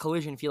 That makes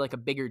Collision feel like a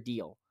bigger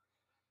deal.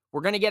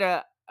 We're going to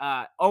get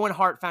a Owen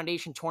Hart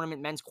Foundation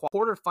Tournament men's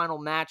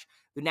quarterfinal match.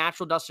 The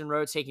Natural Dustin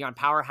Rhodes taking on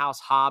Powerhouse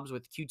Hobbs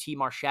with QT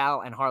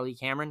Marshall and Harley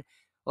Cameron.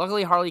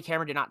 Luckily, Harley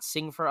Cameron did not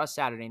sing for us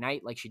Saturday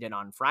night like she did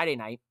on Friday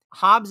night.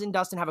 Hobbs and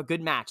Dustin have a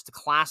good match. It's a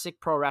classic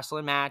pro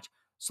wrestling match.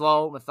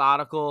 Slow,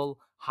 methodical.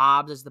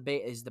 Hobbs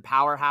is the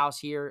powerhouse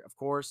here, of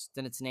course,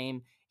 in its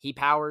name. He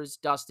powers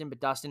Dustin, but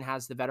Dustin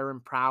has the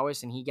veteran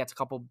prowess, and he gets a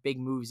couple big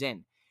moves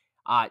in.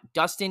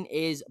 Dustin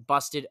is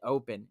busted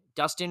open.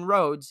 Dustin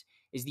Rhodes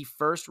is the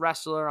first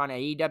wrestler on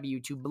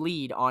AEW to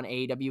bleed on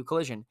AEW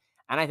Collision.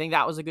 And I think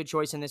that was a good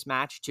choice in this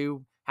match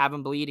to have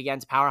him bleed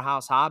against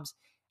Powerhouse Hobbs.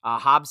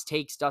 Hobbs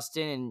takes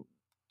Dustin and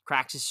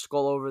cracks his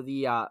skull over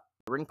the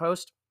ring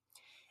post,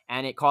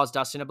 and it caused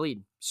Dustin to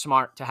bleed.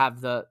 Smart to have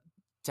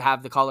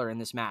the color in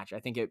this match. I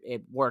think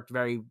it worked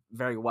very,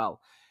 very well.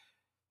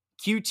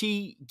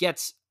 QT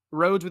gets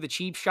Rhodes with a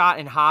cheap shot,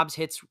 and Hobbs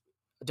hits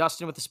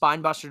Dustin with the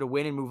spine buster to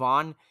win and move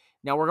on.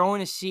 Now we're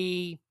going to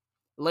see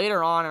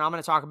later on, and I'm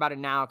going to talk about it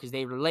now because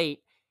they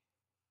relate,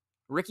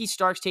 Ricky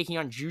Starks taking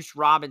on Juice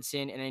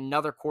Robinson in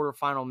another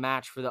quarterfinal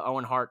match for the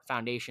Owen Hart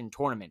Foundation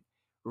tournament.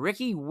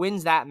 Ricky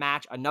wins that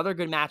match. Another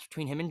good match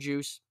between him and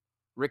Juice.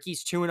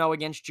 Ricky's 2-0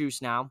 against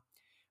Juice now.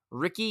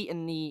 Ricky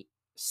in the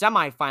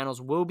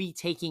semifinals will be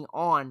taking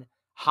on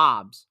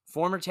Hobbs,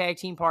 former tag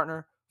team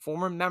partner,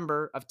 former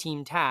member of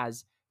Team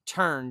Taz,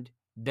 turned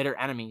bitter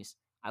enemies.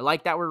 I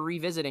like that we're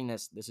revisiting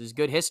this. This is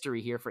good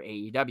history here for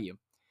AEW.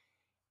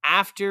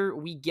 After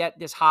we get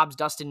this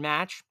Hobbs-Dustin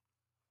match,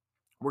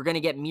 we're going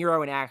to get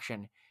Miro in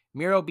action.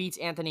 Miro beats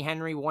Anthony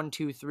Henry 1,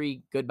 2,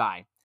 3.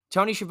 Goodbye.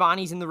 Tony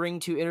Schiavone's in the ring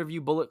to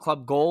interview Bullet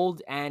Club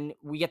Gold, and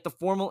we get the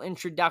formal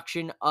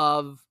introduction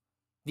of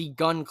the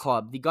Gun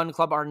Club. The Gun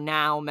Club are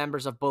now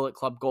members of Bullet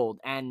Club Gold,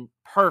 and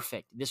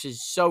perfect. This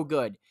is so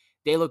good.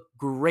 They look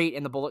great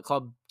in the Bullet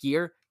Club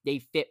gear. They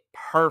fit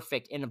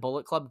perfect in the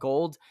Bullet Club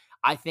Gold.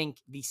 I think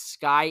the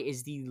sky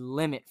is the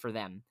limit for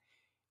them.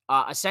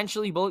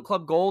 Essentially, Bullet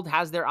Club Gold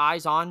has their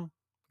eyes on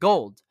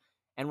gold.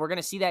 And we're going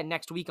to see that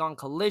next week on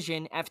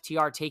Collision,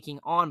 FTR taking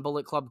on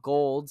Bullet Club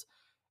Gold,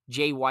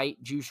 Jay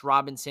White, Juice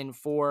Robinson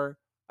for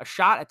a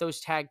shot at those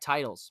tag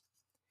titles.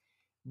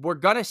 We're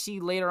going to see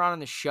later on in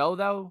the show,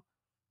 though,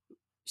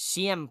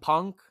 CM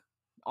Punk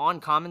on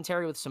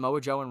commentary with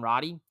Samoa Joe and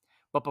Roddy.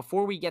 But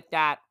before we get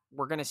that,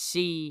 we're going to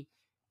see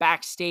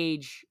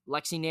backstage,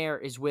 Lexi Nair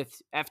is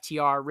with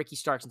FTR, Ricky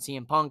Starks, and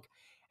CM Punk.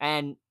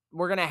 And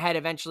we're going to head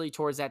eventually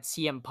towards that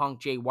CM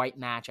Punk Jay White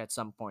match at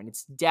some point.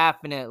 It's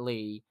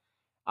definitely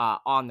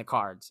on the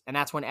cards. And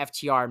that's when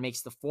FTR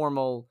makes the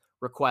formal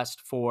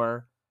request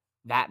for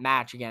that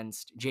match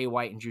against Jay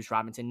White and Juice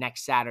Robinson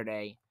next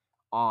Saturday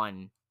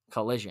on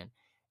Collision.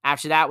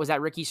 After that was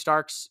that Ricky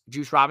Starks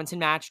Juice Robinson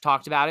match,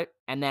 talked about it.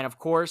 And then, of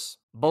course,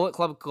 Bullet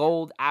Club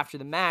Gold after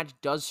the match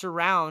does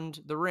surround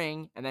the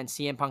ring, and then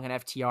CM Punk and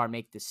FTR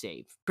make the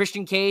save.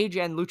 Christian Cage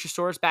and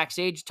Luchasaurus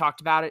backstage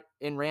talked about it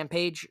in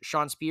Rampage.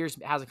 Sean Spears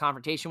has a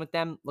confrontation with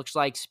them. Looks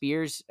like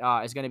Spears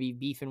is going to be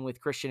beefing with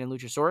Christian and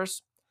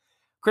Luchasaurus.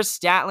 Chris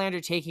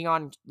Statlander taking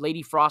on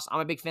Lady Frost.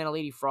 I'm a big fan of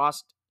Lady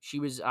Frost. She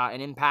was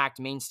an Impact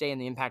mainstay in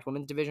the Impact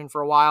Women's division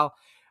for a while.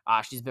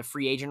 She's a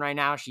free agent right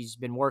now. She's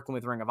been working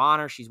with Ring of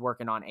Honor. She's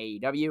working on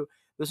AEW.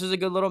 This is a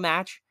good little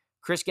match.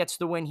 Chris gets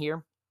the win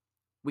here.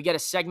 We get a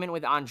segment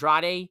with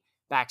Andrade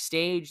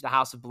backstage. The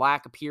House of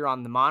Black appear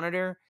on the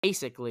monitor.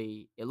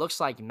 Basically, it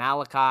looks like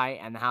Malachi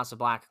and the House of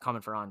Black are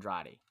coming for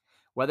Andrade.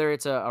 Whether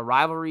it's a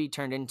rivalry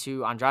turned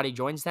into Andrade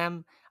joins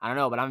them, I don't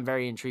know, but I'm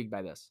very intrigued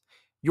by this.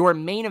 Your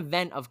main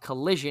event of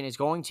Collision is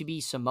going to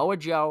be Samoa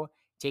Joe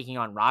taking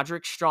on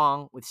Roderick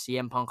Strong with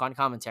CM Punk on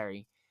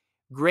commentary.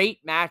 Great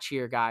match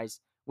here,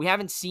 guys. We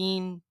haven't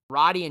seen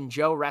Roddy and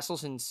Joe wrestle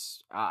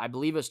since, I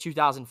believe it was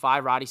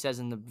 2005. Roddy says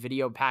in the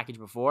video package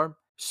before.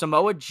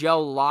 Samoa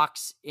Joe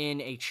locks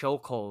in a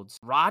chokehold.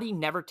 Roddy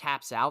never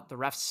taps out. The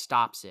ref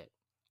stops it.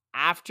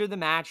 After the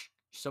match,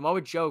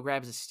 Samoa Joe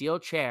grabs a steel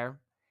chair.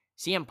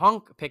 CM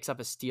Punk picks up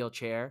a steel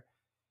chair.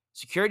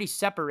 Security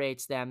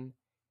separates them.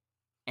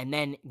 And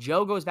then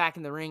Joe goes back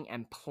in the ring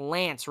and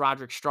plants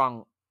Roderick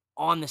Strong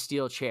on the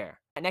steel chair.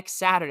 Next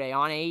Saturday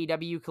on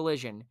AEW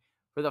Collision,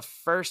 for the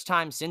first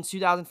time since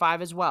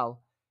 2005 as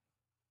well,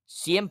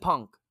 CM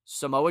Punk,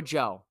 Samoa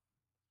Joe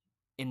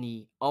in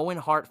the Owen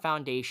Hart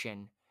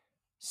Foundation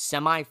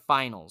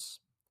semifinals,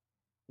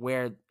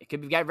 where it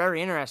could get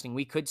very interesting.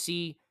 We could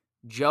see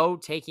Joe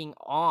taking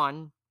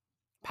on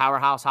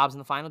Powerhouse Hobbs in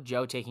the final,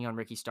 Joe taking on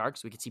Ricky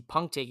Starks. We could see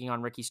Punk taking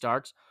on Ricky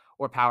Starks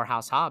or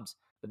Powerhouse Hobbs.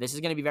 But this is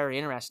going to be very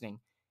interesting.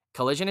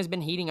 Collision has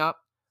been heating up.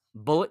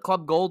 Bullet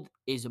Club Gold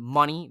is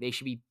money. They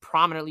should be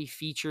prominently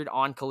featured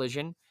on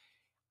Collision.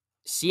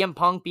 CM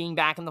Punk being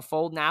back in the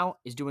fold now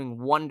is doing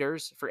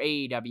wonders for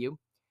AEW.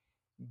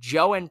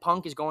 Joe and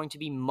Punk is going to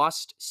be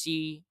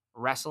must-see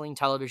wrestling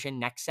television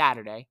next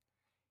Saturday.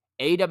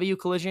 AEW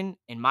Collision,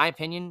 in my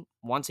opinion,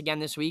 once again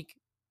this week,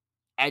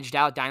 edged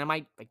out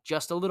Dynamite like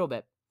just a little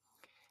bit.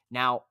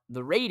 Now,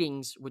 the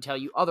ratings would tell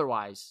you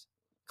otherwise.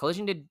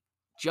 Collision did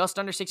just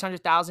under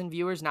 600,000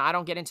 viewers. Now, I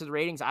don't get into the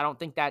ratings. I don't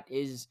think that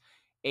is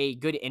a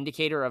good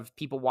indicator of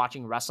people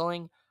watching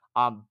wrestling.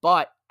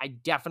 But I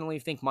definitely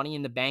think Money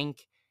in the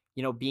Bank,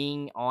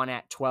 being on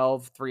at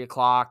 12, 3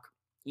 o'clock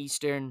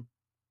Eastern,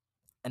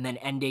 and then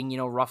ending,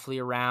 roughly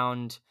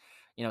around,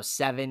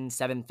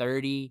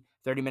 7:30,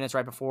 30 minutes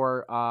right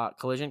before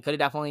Collision, could have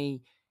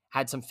definitely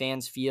had some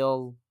fans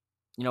feel,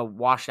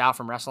 washed out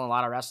from wrestling, a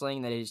lot of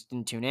wrestling that they just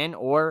didn't tune in,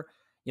 or,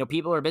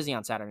 people are busy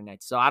on Saturday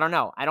nights. So I don't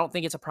know. I don't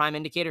think it's a prime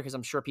indicator because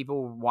I'm sure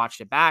people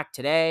watched it back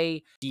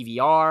today,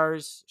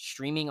 DVRs,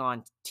 streaming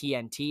on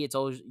TNT. It's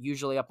always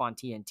usually up on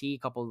TNT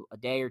a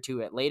day or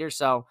two later.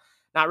 So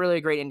not really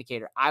a great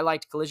indicator. I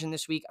liked Collision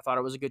this week. I thought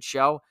it was a good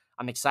show.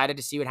 I'm excited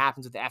to see what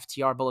happens with the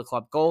FTR Bullet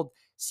Club Gold,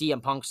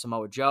 CM Punk,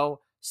 Samoa Joe,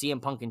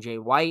 CM Punk and Jay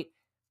White.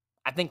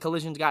 I think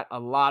Collision's got a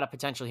lot of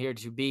potential here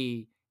to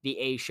be the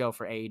A show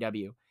for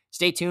AEW.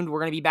 Stay tuned. We're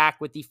going to be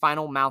back with the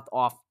final mouth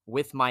off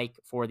with Mike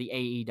for the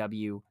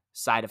AEW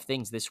side of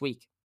things this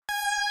week.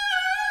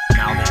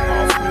 Mouthing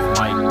off with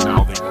Mike.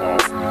 Mouthing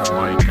off with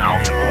Mike.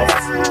 Mouthing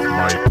off with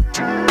Mike.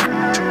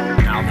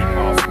 Mouthing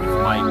off with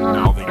Mike.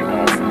 Mouthing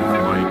off with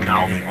Mike.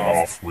 Mouthing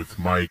off with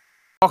Mike.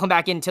 Welcome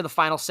back into the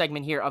final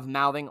segment here of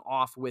Mouthing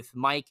Off with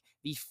Mike,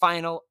 the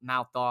final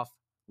mouth off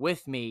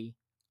with me,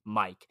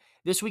 Mike.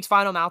 This week's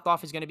final mouth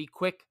off is going to be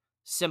quick,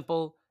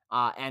 simple,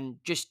 and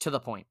just to the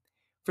point.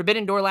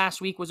 Forbidden Door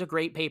last week was a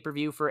great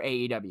pay-per-view for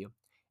AEW.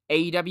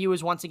 AEW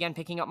is once again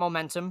picking up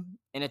momentum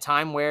in a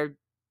time where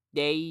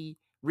they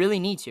really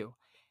need to.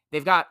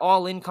 They've got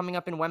All In coming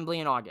up in Wembley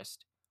in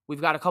August. We've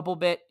got a couple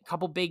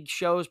big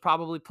shows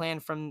probably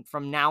planned from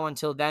now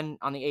until then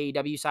on the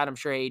AEW side. I'm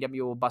sure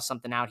AEW will bust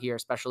something out here, a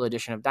special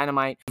edition of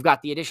Dynamite. You've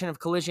got the edition of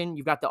Collision.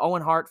 You've got the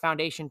Owen Hart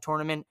Foundation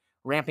tournament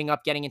ramping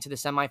up, getting into the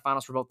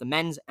semifinals for both the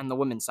men's and the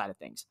women's side of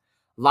things.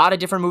 A lot of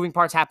different moving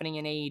parts happening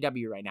in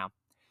AEW right now.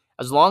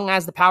 As long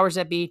as the powers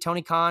that be,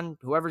 Tony Khan,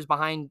 whoever's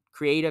behind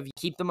creative,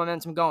 keep the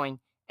momentum going,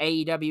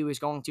 AEW is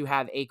going to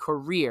have a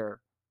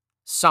career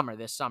summer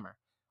this summer.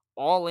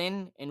 All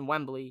In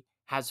Wembley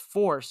has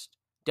forced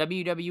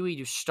WWE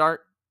to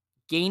start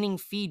gaining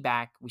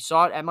feedback. We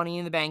saw it at Money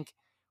in the Bank,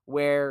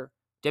 where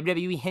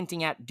WWE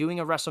hinting at doing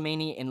a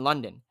WrestleMania in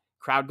London,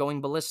 crowd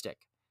going ballistic.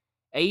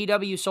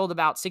 AEW sold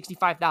about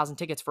 65,000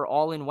 tickets for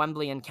All In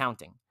Wembley and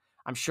counting.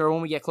 I'm sure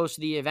when we get close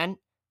to the event,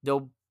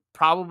 they'll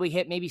probably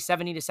hit maybe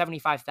 70 to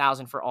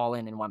 75,000 for All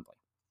In Wembley.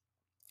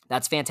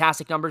 That's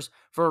fantastic numbers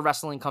for a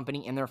wrestling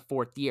company in their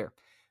fourth year.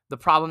 The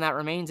problem that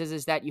remains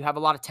is that you have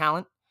a lot of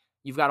talent.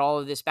 You've got all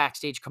of this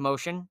backstage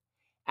commotion,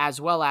 as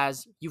well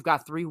as you've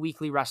got 3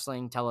 weekly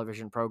wrestling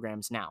television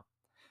programs now.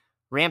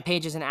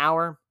 Rampage is an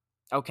hour.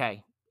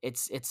 Okay,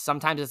 it's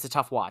sometimes it's a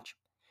tough watch.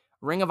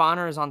 Ring of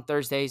Honor is on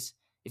Thursdays.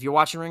 If you're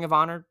watching Ring of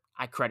Honor,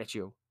 I credit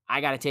you.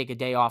 I got to take a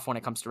day off when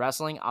it comes to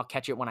wrestling. I'll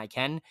catch it when I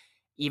can.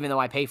 Even though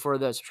I pay for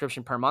the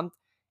subscription per month,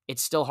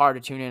 it's still hard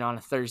to tune in on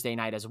a Thursday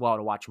night as well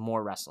to watch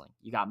more wrestling.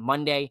 You got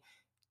Monday,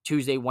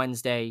 Tuesday,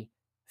 Wednesday,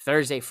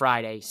 Thursday,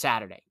 Friday,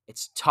 Saturday.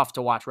 It's tough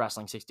to watch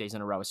wrestling 6 days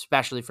in a row,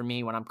 especially for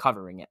me when I'm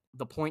covering it.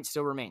 The point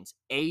still remains.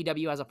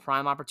 AEW has a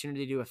prime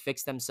opportunity to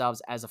affix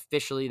themselves as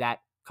officially that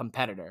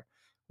competitor.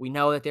 We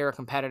know that they're a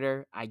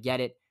competitor. I get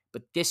it.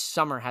 But this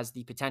summer has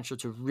the potential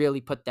to really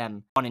put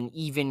them on an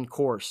even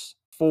course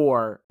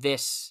for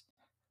this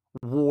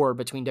war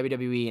between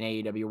WWE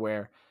and AEW,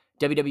 where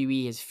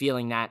WWE is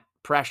feeling that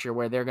pressure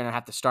where they're going to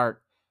have to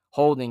start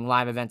holding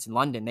live events in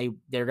London.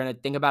 They're going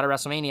to think about a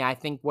WrestleMania. I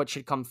think what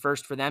should come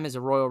first for them is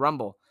a Royal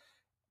Rumble.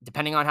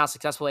 Depending on how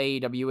successful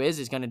AEW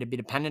is going to be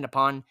dependent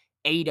upon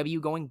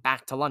AEW going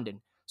back to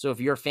London. So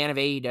if you're a fan of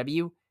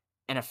AEW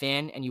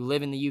and you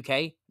live in the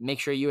UK, make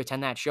sure you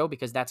attend that show,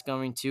 because that's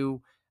going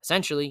to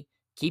essentially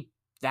keep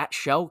that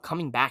show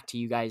coming back to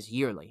you guys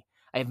yearly.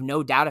 I have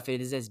no doubt if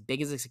it is as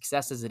big as a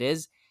success as it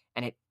is,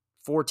 and it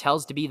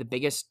foretells to be the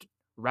biggest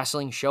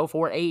wrestling show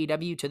for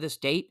AEW to this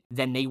date,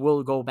 then they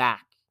will go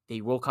back.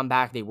 They will come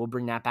back. They will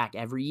bring that back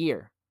every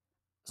year,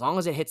 as long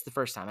as it hits the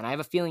first time. And I have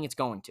a feeling it's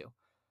going to.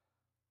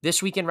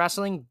 This week in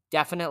wrestling,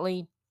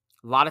 definitely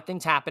a lot of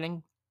things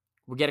happening.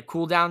 We'll get a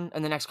cool down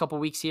in the next couple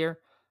weeks here.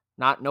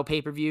 No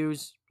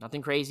pay-per-views,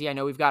 nothing crazy. I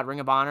know we've got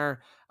Ring of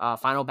Honor,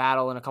 Final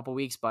Battle in a couple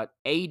weeks, but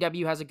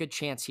AEW has a good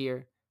chance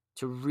here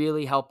to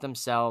really help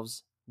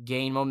themselves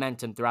gain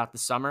momentum throughout the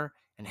summer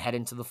and head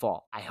into the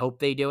fall. I hope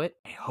they do it.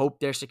 I hope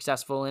they're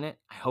successful in it.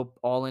 I hope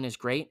All In is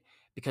great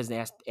because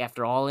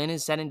after All In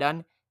is said and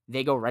done,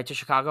 they go right to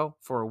Chicago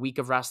for a week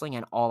of wrestling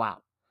and All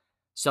Out.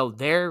 So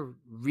they're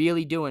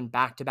really doing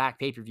back-to-back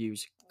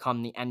pay-per-views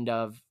come the end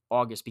of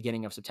August,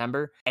 beginning of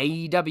September.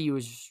 AEW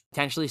is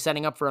potentially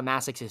setting up for a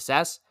massive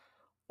success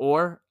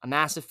or a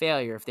massive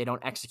failure if they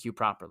don't execute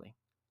properly.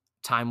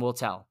 Time will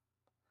tell.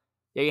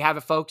 There you have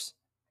it, folks.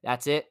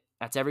 That's it.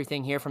 That's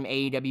everything here from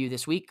AEW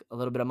this week. A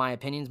little bit of my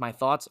opinions, my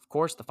thoughts, of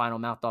course, the final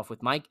mouth off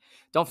with Mike.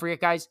 Don't forget,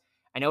 guys,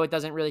 I know it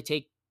doesn't really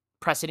take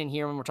precedent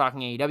here when we're talking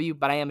AEW,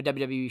 but I am a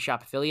WWE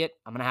Shop affiliate.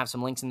 I'm going to have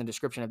some links in the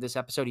description of this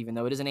episode, even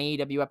though it is an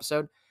AEW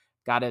episode.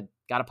 Gotta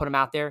put them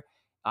out there.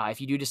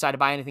 If you do decide to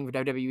buy anything for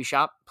WWE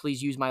Shop,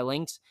 please use my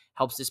links.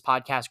 Helps this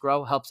podcast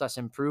grow, helps us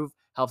improve,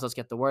 helps us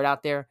get the word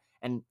out there,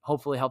 and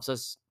hopefully helps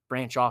us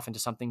branch off into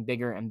something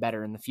bigger and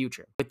better in the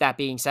future. With that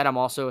being said, I'm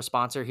also a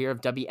sponsor here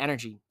of W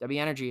Energy. W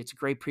Energy, it's a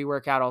great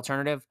pre-workout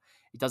alternative.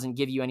 It doesn't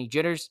give you any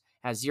jitters,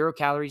 has 0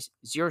 calories,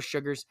 0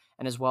 sugars,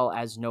 and as well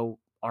as no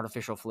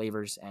artificial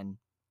flavors and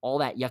all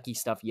that yucky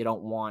stuff you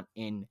don't want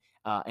in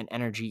an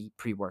energy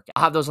pre-workout.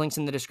 I'll have those links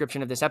in the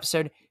description of this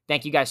episode.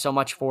 Thank you guys so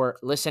much for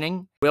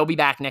listening. We'll be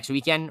back next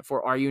weekend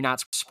for Are You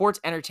Not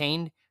Sports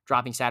Entertained,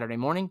 dropping Saturday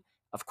morning.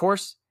 Of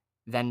course,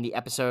 then the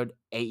episode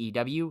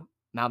AEW,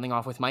 Mouthing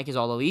Off with Mike is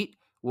All Elite.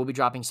 We'll be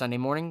dropping Sunday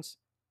mornings.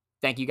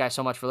 Thank you guys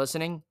so much for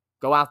listening.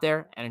 Go out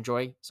there and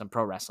enjoy some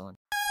pro wrestling.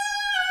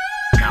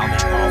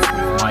 Mouthing off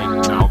with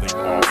Mike. Mouthing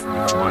off with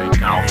Mike.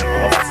 Mouthing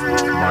off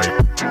with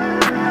Mike.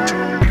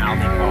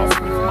 Mouthing off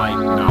with Mike.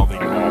 Mouthing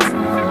off with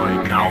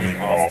Mike.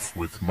 Mouthing off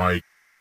with Mike.